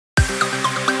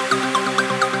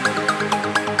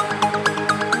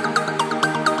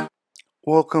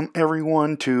Welcome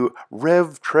everyone to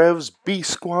RevTrev's B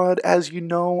Squad. As you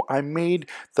know, I made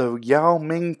the Yao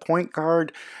Ming point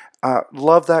guard.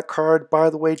 Love that card.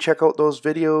 By the way, check out those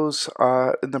videos.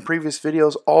 In the previous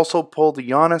videos, also pulled the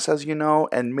Giannis, as you know,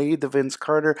 and made the Vince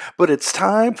Carter. But it's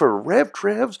time for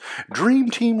RevTrev's Dream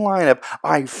Team lineup.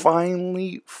 I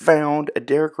finally found a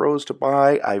Derrick Rose to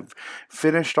buy. I've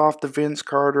finished off the Vince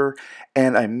Carter,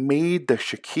 and I made the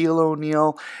Shaquille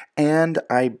O'Neal, and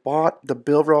I bought the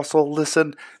Bill Russell.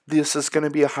 Listen, this is going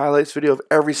to be a highlights video of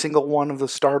every single one of the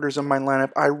starters in my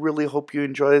lineup. I really hope you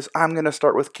enjoy this. I'm going to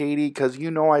start with KD because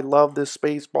you know I love this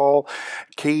space ball.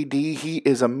 KD, he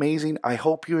is amazing. I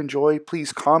hope you enjoy.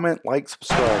 Please comment, like,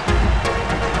 subscribe.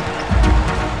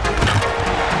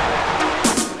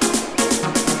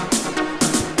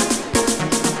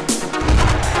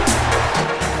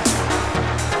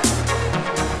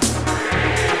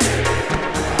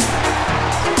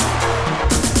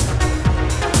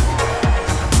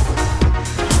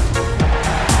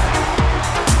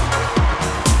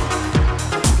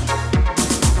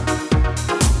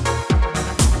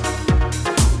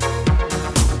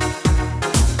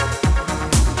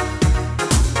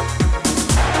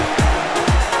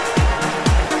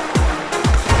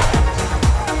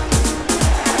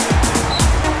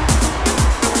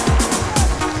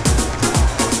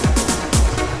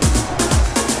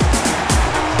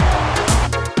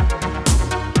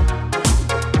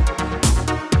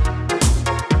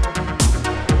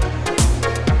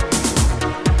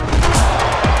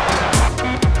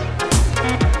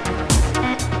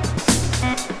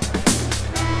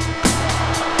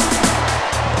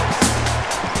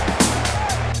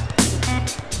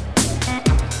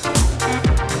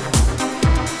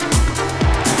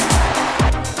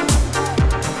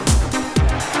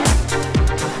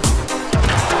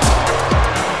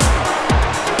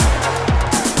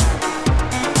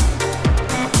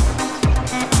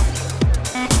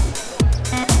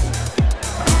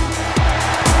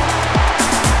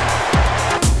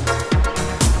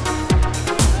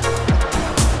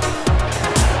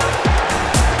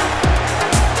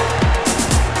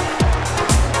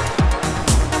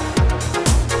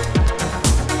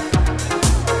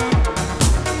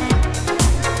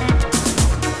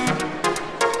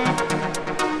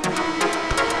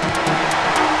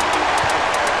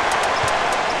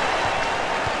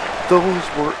 Those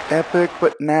were epic,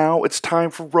 but now it's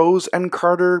time for Rose and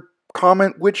Carter.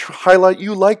 Comment which highlight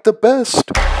you like the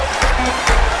best.